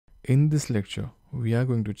In this lecture, we are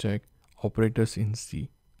going to check operators in C.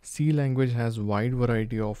 C language has wide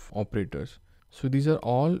variety of operators. So these are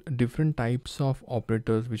all different types of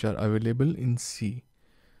operators which are available in C.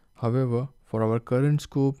 However, for our current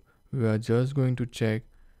scope, we are just going to check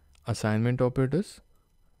assignment operators,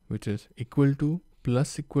 which is equal to,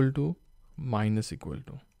 plus equal to, minus equal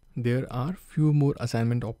to. There are few more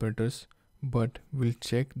assignment operators, but we'll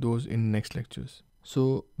check those in next lectures.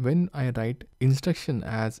 So when I write instruction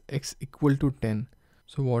as x equal to 10,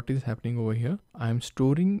 so what is happening over here? I'm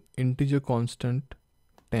storing integer constant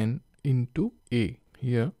 10 into a.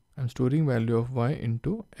 Here I'm storing value of y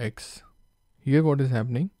into x. Here what is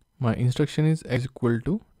happening? My instruction is x equal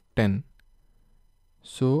to 10.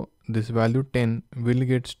 So this value 10 will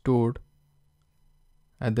get stored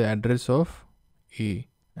at the address of a,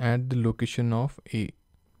 at the location of a.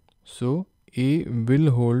 So a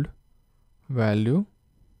will hold value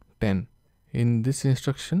 10. In this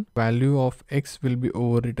instruction, value of x will be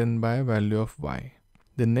overwritten by value of y.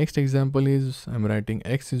 The next example is I'm writing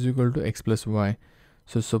x is equal to x plus y.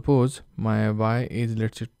 So suppose my y is,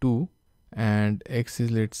 let's say, 2 and x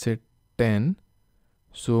is, let's say, 10.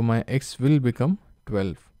 So my x will become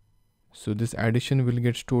 12. So this addition will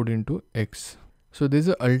get stored into x. So there's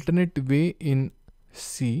an alternate way in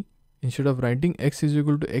C. Instead of writing x is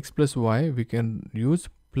equal to x plus y, we can use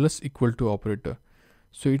plus equal to operator.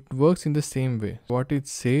 So it works in the same way. What it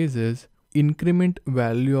says is increment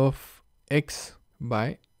value of x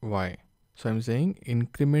by y. So I'm saying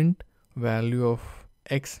increment value of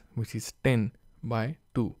x, which is 10, by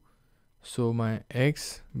 2. So my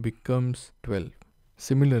x becomes 12.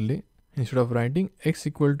 Similarly, instead of writing x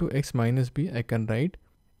equal to x minus b, I can write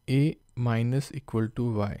a minus equal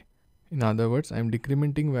to y. In other words, I'm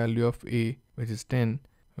decrementing value of a, which is 10,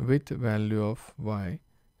 with value of y.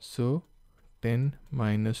 So 10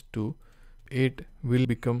 minus 2, 8 will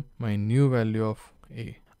become my new value of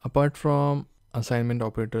a. Apart from assignment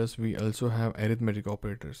operators, we also have arithmetic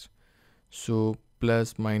operators. So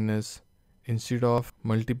plus, minus, instead of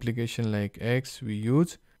multiplication like x, we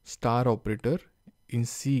use star operator in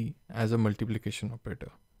C as a multiplication operator.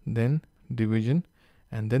 Then division,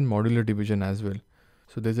 and then modular division as well.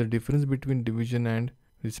 So there's a difference between division and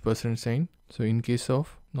this percent sign. So in case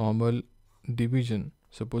of normal division,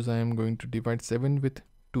 suppose I am going to divide 7 with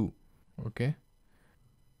 2. Okay.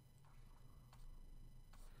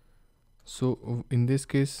 So in this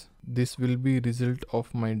case, this will be result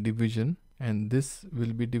of my division and this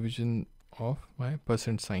will be division of my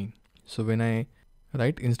percent sign. So when I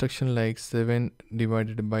write instruction like 7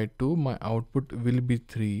 divided by 2, my output will be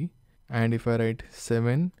 3. And if I write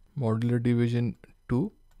 7 modular division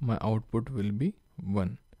 2, my output will be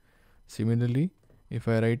 1. Similarly, if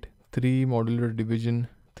I write 3 modular division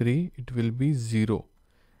 3, it will be 0.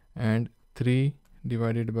 And 3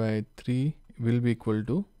 divided by 3 will be equal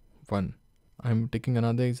to 1. I'm taking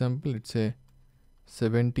another example. Let's say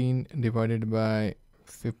 17 divided by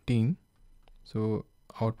 15. So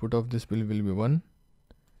output of this will be 1.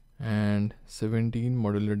 And 17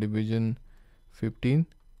 modular division 15.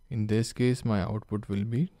 In this case, my output will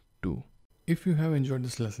be 2. If you have enjoyed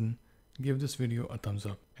this lesson, give this video a thumbs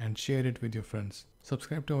up and share it with your friends.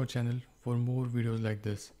 Subscribe to our channel for more videos like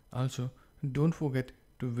this. Also, don't forget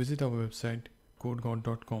to visit our website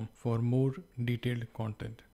codegod.com for more detailed content.